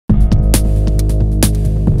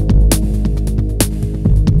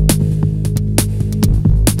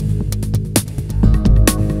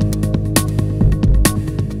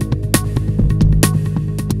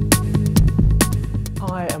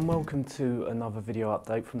another video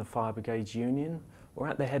update from the Fire Brigades Union. We're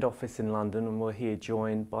at the head office in London and we're here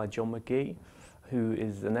joined by John McGee, who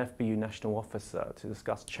is an FBU national officer, to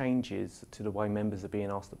discuss changes to the way members are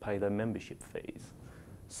being asked to pay their membership fees.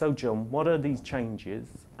 So John, what are these changes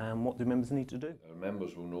and what do members need to do? Our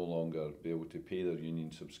members will no longer be able to pay their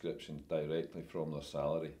union subscriptions directly from their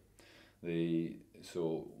salary.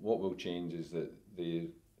 So what will change is that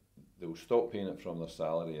they'll stop paying it from their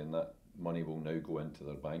salary, and that money will now go into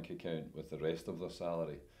their bank account with the rest of their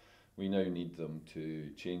salary. We now need them to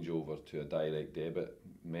change over to a direct debit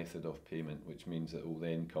method of payment, which means that it will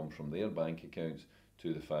then come from their bank accounts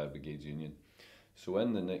to the Fire Brigades Union. So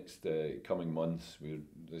in the next coming months,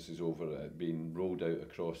 this is being rolled out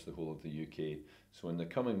across the whole of the UK. So in the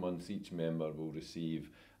coming months, each member will receive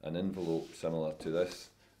an envelope similar to this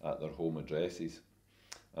at their home addresses.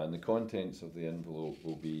 And the contents of the envelope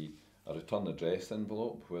will be a return address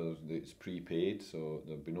envelope where it's prepaid, so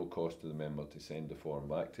there'll be no cost to the member to send the form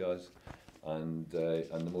back to us. And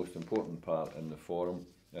the most important part in the form,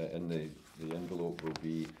 in the envelope, will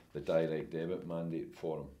be the direct debit mandate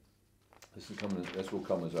form. This will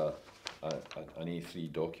come as an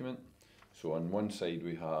A3 document. So on one side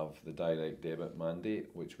we have the direct debit mandate,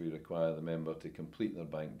 which we require the member to complete their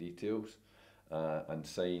bank details and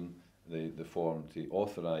sign the form to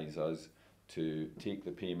authorise us to take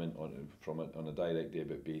the payment on a direct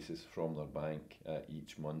debit basis from their bank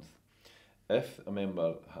each month. If a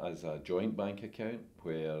member has a joint bank account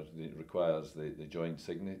where it requires the joint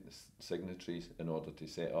signatories in order to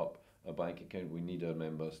set up a bank account, we need our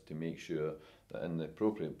members to make sure that in the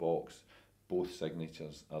appropriate box both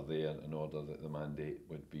signatures are there in order that the mandate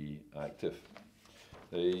would be active.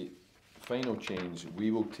 The final change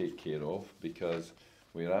we will take care of, because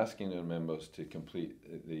we're asking our members to complete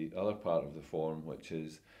the other part of the form, which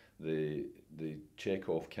is the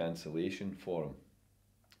check-off cancellation form.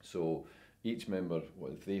 So each member,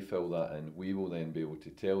 if they fill that in, we will then be able to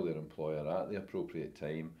tell their employer at the appropriate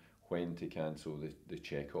time when to cancel the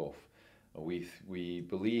check-off. We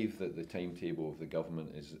believe that the timetable of the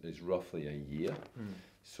government is roughly a year.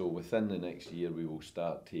 So within the next year we will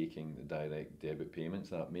start taking the direct debit payments.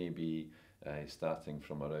 That may be starting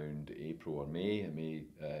from around April or May. It may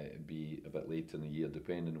be a bit later in the year,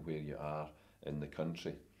 depending on where you are in the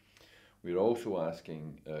country. We're also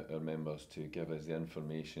asking our members to give us the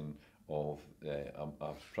information of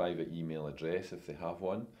a private email address if they have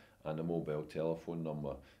one, and a mobile telephone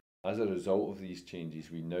number. As a result of these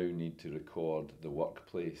changes, we now need to record the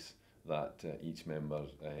workplace that each member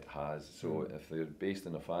has. So if they're based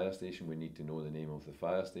in a fire station, we need to know the name of the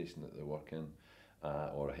fire station that they work in,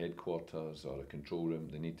 or a headquarters or a control room.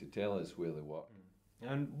 They need to tell us where they work.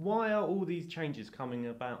 And why are all these changes coming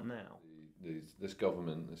about now? This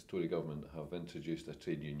Tory government, have introduced a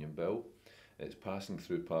trade union bill. It's passing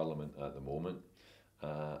through Parliament at the moment.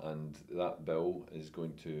 And that bill is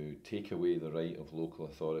going to take away the right of local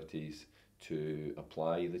authorities to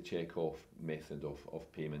apply the check-off method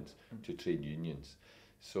of payments to trade unions.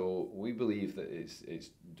 So we believe that it's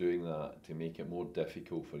doing that to make it more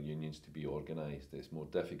difficult for unions to be organised. It's more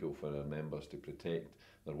difficult for our members to protect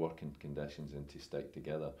their working conditions and to stick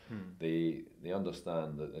together. They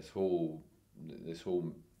understand that this whole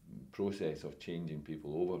process of changing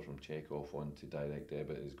people over from check-off onto direct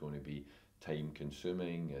debit is going to be time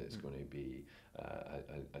consuming, it's going to be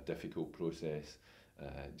a difficult process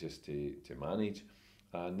just to manage.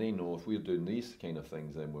 And they know if we're doing these kind of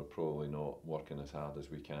things, then we're probably not working as hard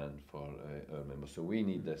as we can for our members. So we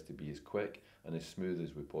need this to be as quick and as smooth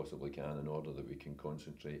as we possibly can in order that we can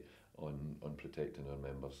concentrate on protecting our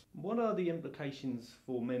members. What are the implications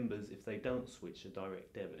for members if they don't switch to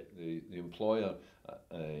direct debit? The employer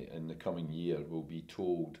in the coming year will be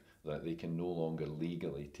told that they can no longer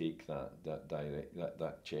legally take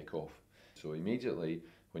that check off. So immediately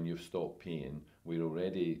when you've stopped paying, we're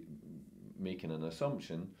already making an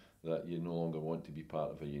assumption that you no longer want to be part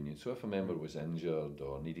of a union. So if a member was injured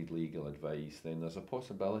or needed legal advice, then there's a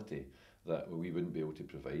possibility that we wouldn't be able to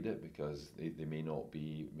provide it because they may not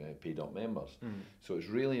be paid up members. So it's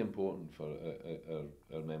really important for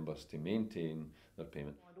our members to maintain their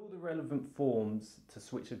payment. Find all the relevant forms to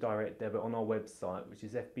switch to direct debit on our website, which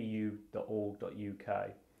is fbu.org.uk.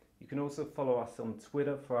 You can also follow us on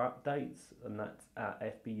Twitter for updates, and that's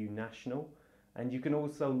at FBU National. And you can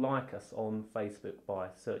also like us on Facebook by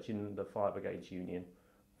searching the Fire Brigades Union.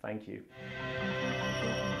 Thank you.